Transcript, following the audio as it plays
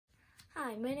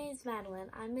Hi, my name is Madeline.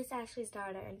 I'm Miss Ashley's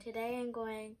daughter, and today I'm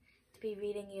going to be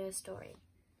reading you a story.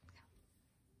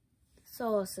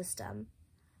 Solar System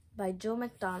by Joel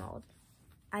McDonald.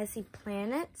 I see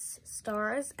planets,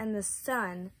 stars, and the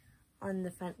sun on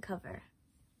the front cover.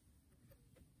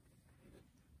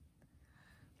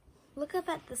 Look up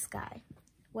at the sky.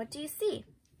 What do you see?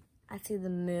 I see the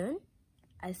moon,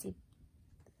 I see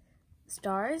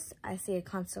stars, I see a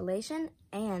constellation,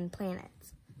 and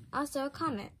planets. Also a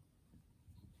comet.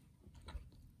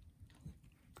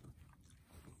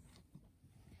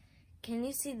 Can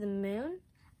you see the moon?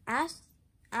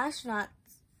 Astronauts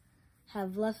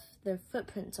have left their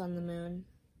footprints on the moon.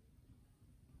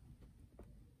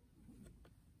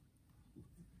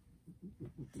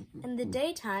 In the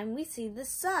daytime, we see the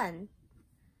sun.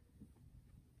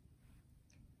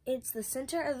 It's the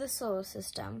center of the solar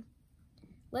system.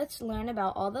 Let's learn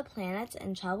about all the planets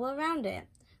and travel around it.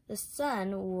 The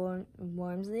sun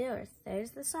warms the earth.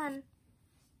 There's the sun.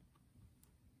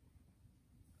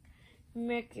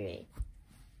 Mercury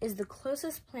is the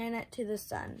closest planet to the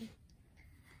sun.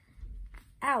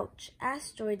 Ouch!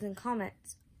 Asteroids and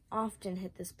comets often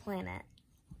hit this planet.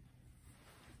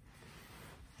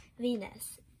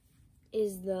 Venus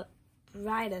is the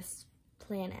brightest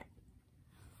planet.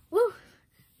 Woo!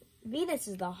 Venus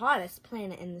is the hottest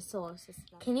planet in the solar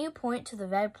system. Can you point to the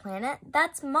red planet?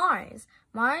 That's Mars.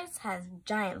 Mars has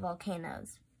giant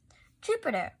volcanoes.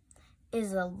 Jupiter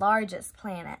is the largest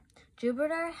planet.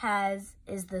 Jupiter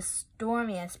is the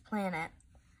stormiest planet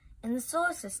in the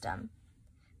solar system.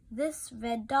 This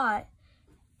red dot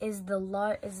is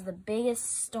the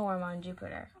biggest storm on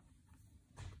Jupiter.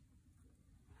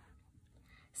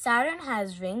 Saturn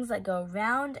has rings that go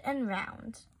round and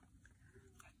round.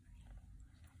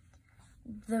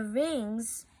 The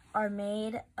rings are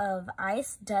made of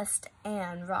ice, dust,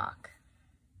 and rock.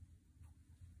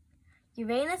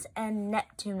 Uranus and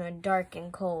Neptune are dark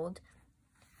and cold.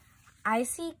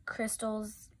 Icy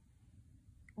crystals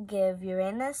give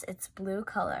Uranus its blue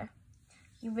color.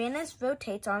 Uranus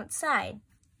rotates on its side.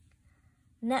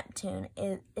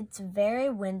 It's very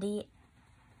windy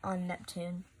on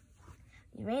Neptune.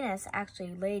 Uranus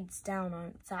actually lays down on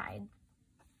its side.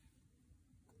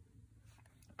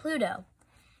 Pluto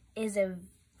is a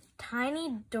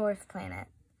tiny dwarf planet,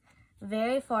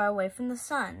 very far away from the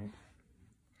sun.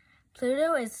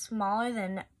 Pluto is smaller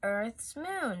than Earth's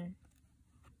moon.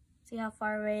 See how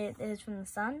far away it is from the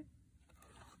sun?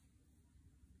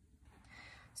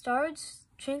 Stars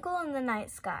twinkle in the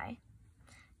night sky.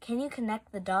 Can you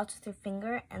connect the dots with your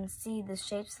finger and see the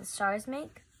shapes the stars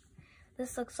make?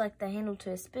 This looks like the handle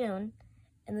to a spoon,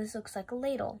 and this looks like a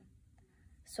ladle.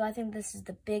 So I think this is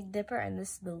the Big Dipper and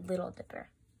this is the Little Dipper.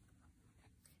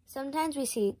 Sometimes we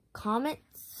see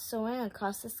comets soaring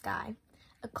across the sky.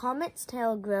 A comet's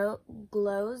tail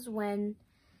glows when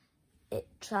it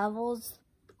travels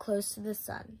close to the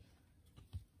sun.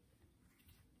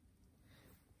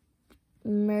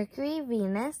 Mercury,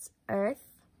 Venus, Earth,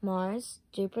 Mars,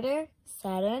 Jupiter,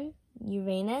 Saturn,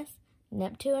 Uranus,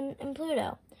 Neptune, and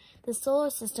Pluto. The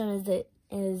solar system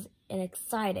is an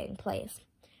exciting place.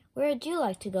 Where would you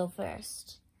like to go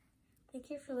first?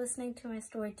 Thank you for listening to my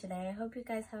story today. I hope you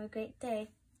guys have a great day.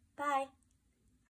 Bye!